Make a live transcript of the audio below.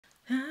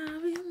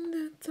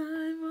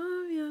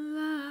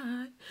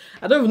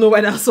I don't even know why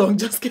that song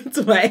just came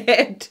to my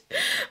head,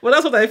 but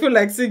that's what I feel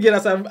like singing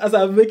as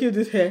I'm making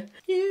this hair.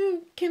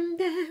 You can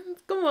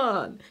dance, come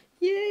on.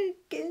 You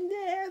can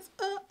dance.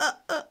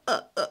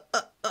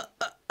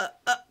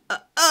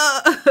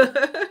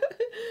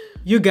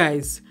 You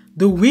guys,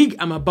 the wig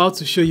I'm about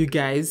to show you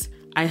guys,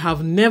 I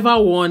have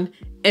never worn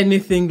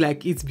anything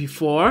like it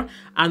before,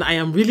 and I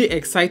am really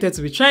excited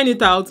to be trying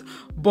it out,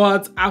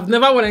 but I've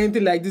never worn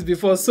anything like this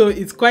before, so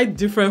it's quite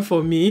different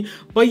for me.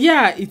 But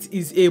yeah, it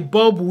is a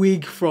bob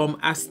wig from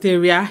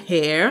Asteria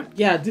Hair.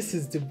 Yeah, this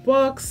is the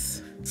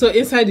box. So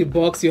inside the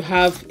box you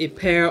have a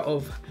pair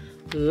of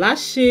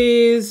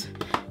lashes.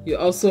 You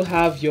also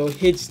have your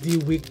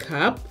HD wig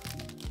cap.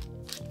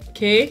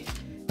 Okay,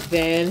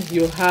 then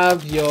you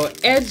have your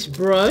edge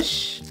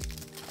brush.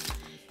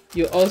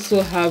 You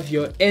also have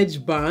your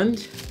edge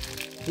band,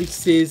 which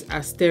says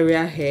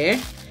Asteria Hair,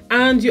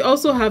 and you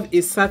also have a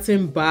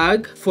satin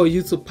bag for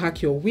you to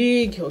pack your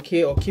wig,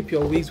 okay, or keep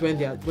your wigs when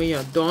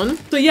you're done.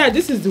 So yeah,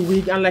 this is the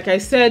wig, and like I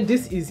said,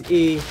 this is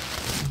a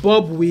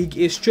bob wig,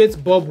 a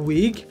straight bob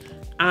wig,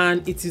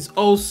 and it is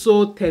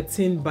also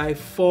 13 by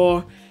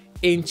 4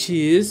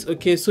 inches.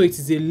 Okay, so it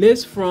is a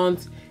lace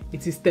front.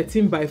 It is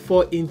 13 by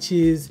 4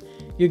 inches.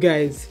 You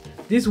guys,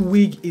 this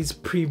wig is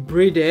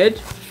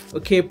pre-braided.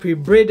 Okay,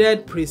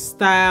 pre-braided,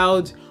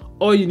 pre-styled.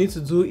 All you need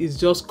to do is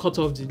just cut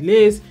off the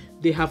lace.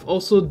 They have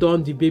also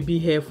done the baby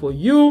hair for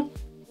you.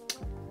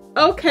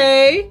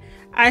 Okay,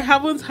 I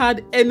haven't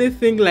had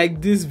anything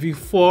like this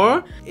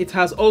before. It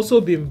has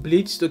also been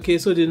bleached. Okay,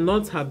 so the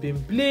knots have been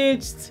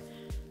bleached.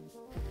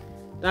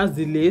 That's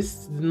the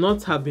lace. The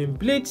knots have been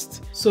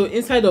bleached. So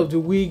inside of the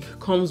wig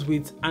comes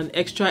with an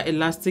extra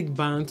elastic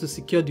band to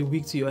secure the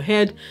wig to your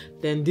head.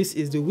 Then this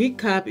is the wig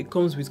cap. It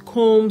comes with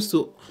combs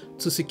to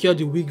secure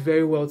the wig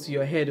very well to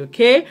your head,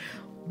 okay?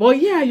 But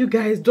yeah, you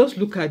guys, just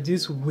look at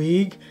this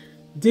wig.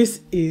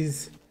 This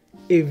is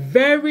a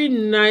very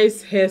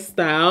nice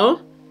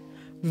hairstyle.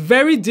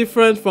 Very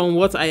different from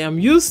what I am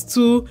used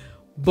to.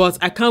 But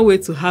I can't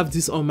wait to have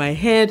this on my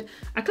head.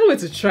 I can't wait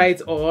to try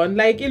it on.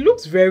 Like, it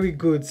looks very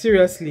good,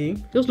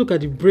 seriously. Just look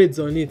at the braids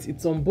on it.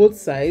 It's on both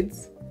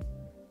sides.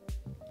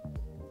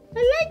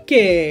 I like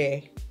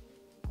it.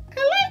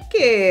 I like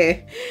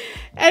it.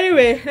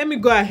 Anyway, let me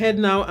go ahead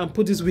now and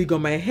put this wig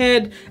on my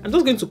head. I'm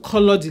just going to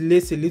color the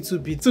lace a little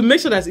bit to make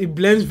sure that it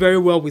blends very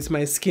well with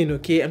my skin,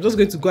 okay? I'm just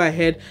going to go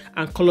ahead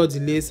and color the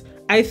lace.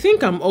 I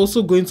think I'm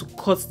also going to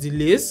cut the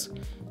lace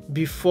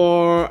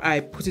before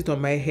I put it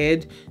on my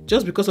head,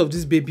 just because of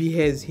these baby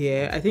hairs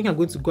here. I think I'm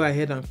going to go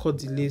ahead and cut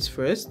the lace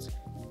first.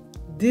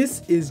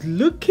 This is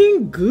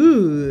looking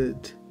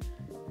good.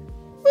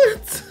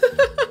 What?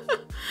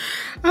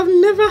 I've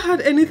never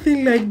had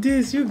anything like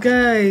this, you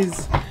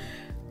guys.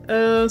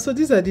 So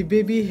these are the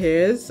baby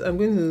hairs. I'm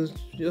going to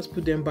just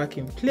put them back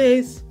in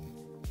place.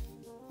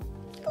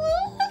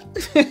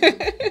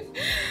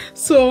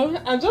 So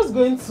I'm just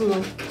going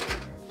to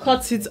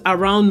cut it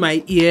around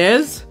my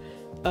ears.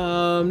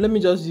 Let me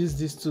just use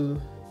this to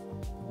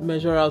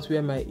measure out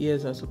where my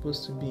ears are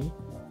supposed to be,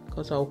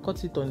 because I'll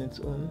cut it on its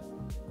own.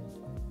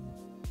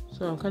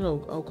 So I'll kind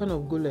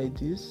of go like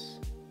this,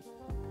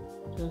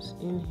 just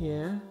in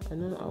here. I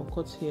know I'll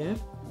cut here,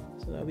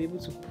 so I'll be able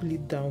to pull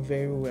it down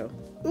very well.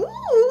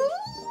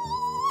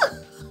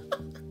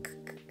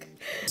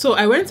 So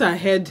I went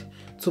ahead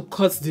to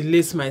cut the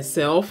lace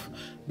myself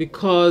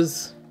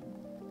because,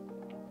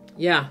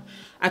 yeah,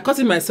 I cut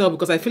it myself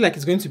because I feel like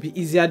it's going to be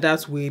easier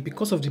that way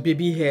because of the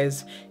baby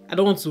hairs. I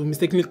don't want to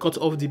mistakenly cut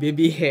off the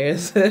baby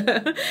hairs.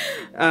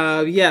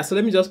 Yeah, so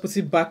let me just put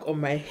it back on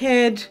my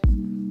head.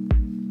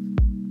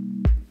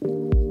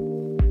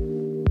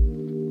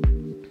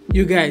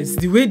 You guys,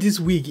 the way this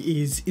wig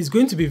is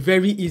going to be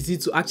very easy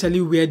to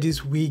actually wear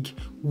this wig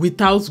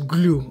without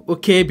glue,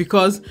 okay?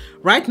 Because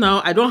right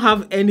now I don't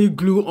have any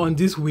glue on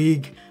this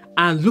wig.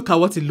 And look at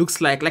what it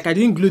looks like. Like, I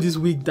didn't glue this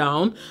wig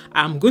down.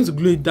 I'm going to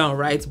glue it down,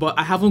 right? But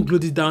I haven't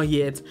glued it down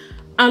yet.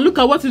 And look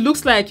at what it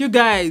looks like, you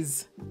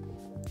guys.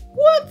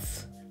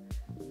 What?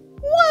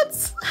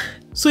 What?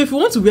 So if you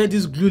want to wear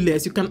this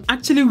glueless, you can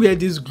actually wear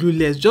this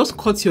glueless. Just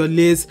cut your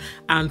lace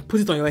and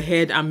put it on your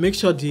head and make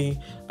sure the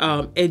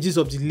edges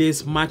of the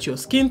lace match your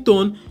skin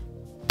tone.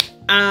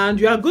 And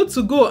you are good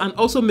to go. And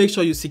also make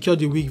sure you secure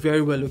the wig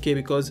very well, okay?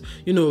 Because,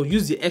 you know,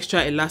 use the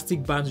extra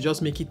elastic band to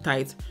just make it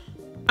tight.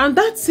 And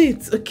that's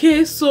it,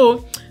 okay?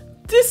 So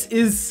this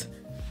is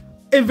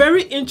a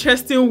very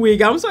interesting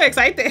wig. I'm so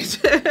excited.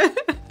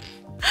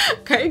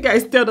 Can you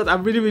guys tell that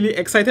I'm really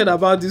excited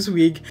about this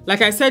wig?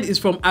 Like I said, it's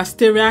from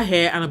Asteria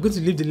Hair, and I'm going to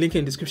leave the link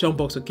in the description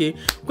box, okay?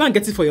 Go and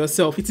get it for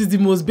yourself. It is the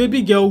most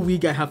baby girl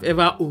wig I have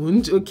ever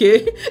owned,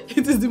 okay?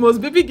 It is the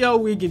most baby girl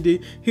wig in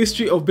the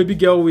history of baby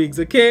girl wigs,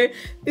 okay?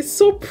 It's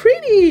so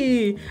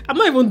pretty. I'm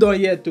not even done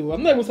yet, though.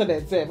 I'm not even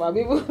said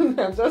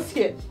I'm just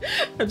here.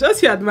 I'm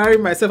just here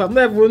admiring myself. I've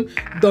not even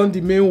done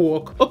the main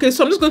work. Okay,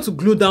 so I'm just going to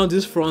glue down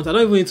this front. I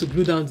don't even need to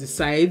glue down the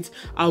sides.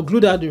 I'll glue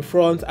down the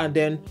front and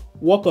then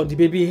work on the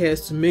baby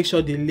hairs to make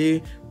sure they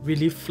lay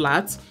really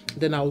flat.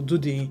 Then I'll do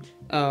the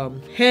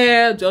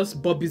hair,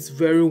 just bob it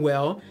very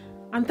well.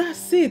 and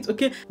that's it.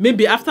 Okay,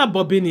 maybe after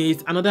bobbing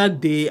it another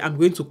day, I'm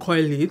going to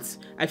coil it.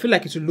 I feel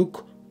like it will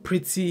look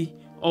pretty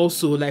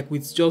also, like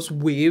with just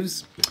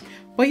waves.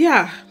 But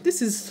yeah,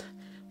 this is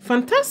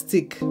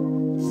fantastic.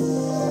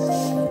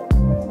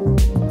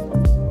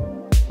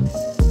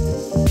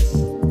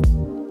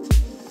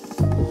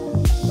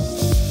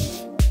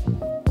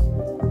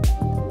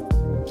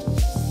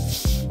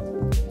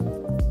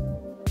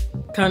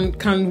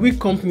 Can wig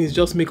companies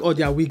just make all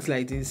their wigs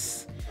like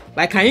this?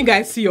 Like, can you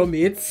guys see your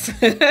mates?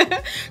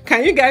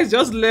 Can you guys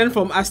just learn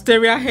from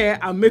Asteria Hair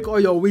and make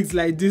all your wigs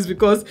like this?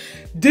 Because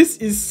this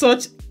is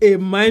such a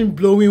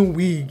mind-blowing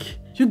wig.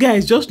 You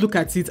guys just look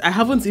at it. I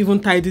haven't even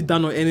tied it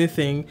down or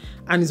anything,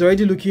 and it's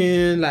already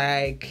looking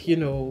like, you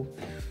know,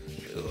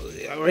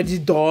 already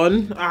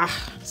done.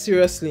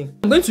 Seriously.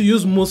 I'm going to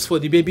use mousse for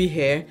the baby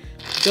hair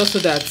just so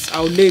that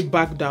I'll lay it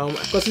back down,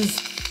 because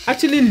it's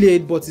actually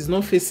laid but it's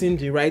not facing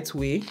the right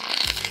way.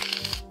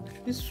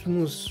 This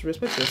mousse,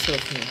 respect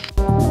yourself now.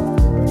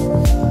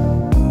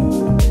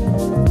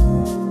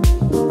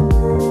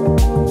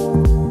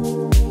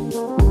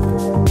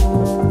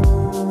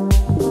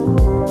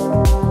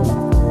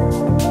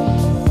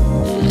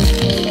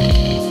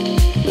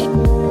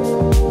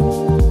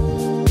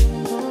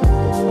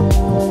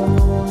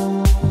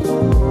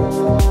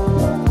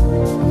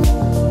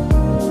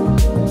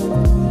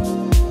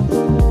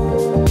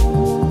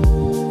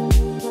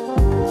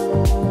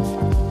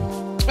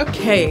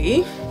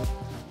 Okay,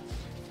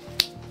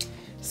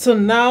 so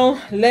now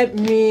let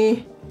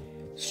me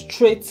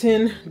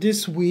straighten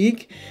this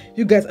wig.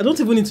 You guys, I don't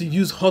even need to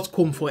use hot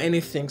comb for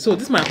anything. So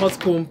this is my hot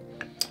comb.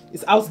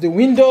 It's out the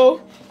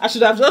window. I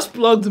should have just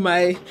plugged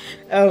my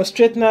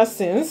straightener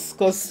since,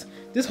 because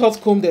this hot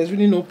comb, there's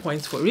really no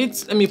point for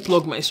it. Let me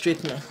plug my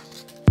straightener.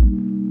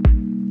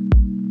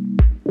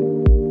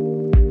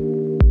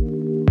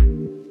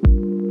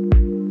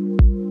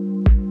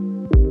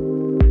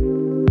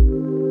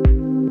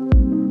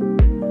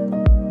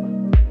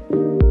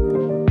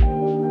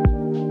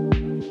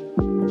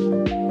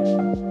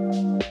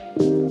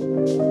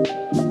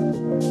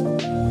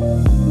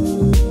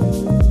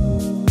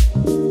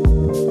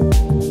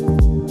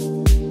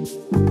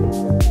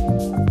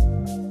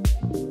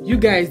 You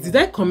guys, did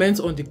I comment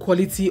on the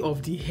quality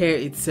of the hair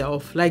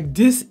itself? Like,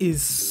 this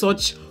is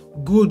such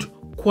good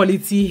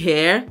quality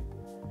hair.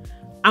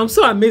 I'm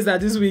so amazed at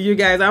this wig, you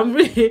guys. I'm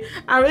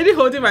really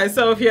holding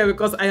myself here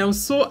because I am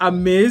so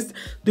amazed.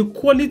 The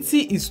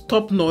quality is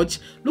top notch.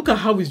 Look at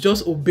how it's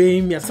just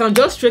obeying me. So I'm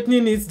just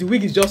straightening it. The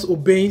wig is just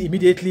obeying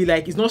immediately.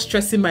 Like, it's not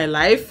stressing my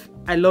life.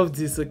 I love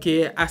this,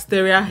 okay?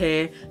 Asteria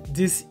Hair,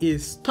 this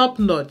is top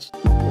notch.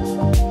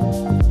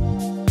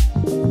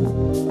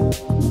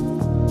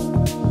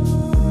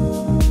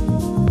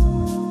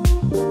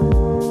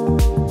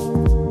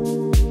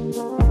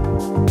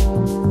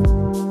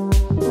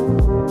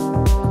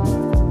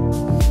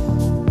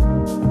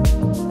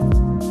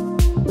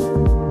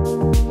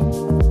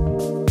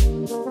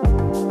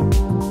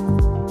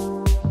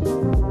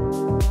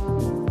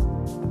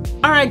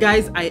 Alright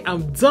guys, I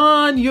am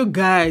done. You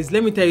guys,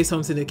 let me tell you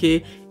something,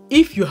 okay?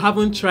 If you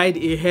haven't tried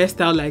a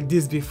hairstyle like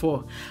this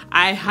before,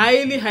 I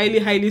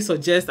highly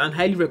suggest and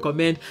highly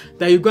recommend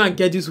that you go and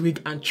get this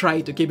wig and try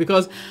it, okay?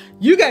 Because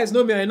you guys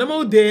know me, on a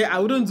normal day I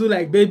wouldn't do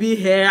like baby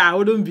hair, I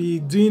wouldn't be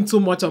doing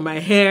too much on my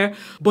hair,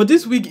 but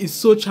this wig is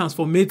so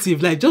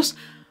transformative. Like, just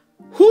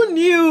who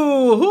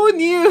knew?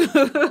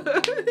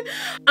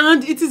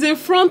 And it is a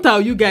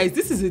frontal, you guys.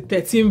 This is a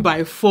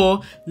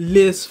 13x4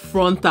 lace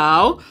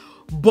frontal,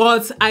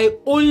 but I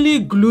only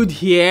glued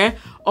here,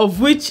 of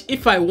which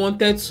if I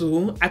wanted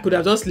to, I could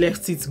have just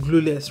left it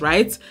glueless,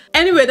 right?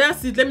 Anyway,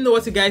 that's it. Let me know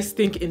what you guys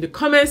think in the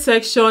comment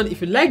section.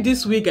 If you like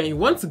this wig and you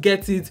want to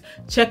get it,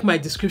 check my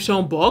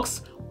description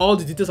box. All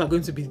the details are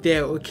going to be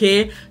there,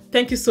 okay?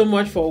 Thank you so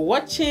much for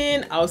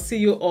watching. I'll see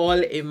you all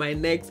in my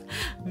next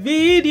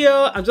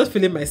video. I'm just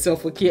feeling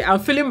myself, okay? I'm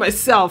feeling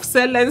myself.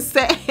 Say.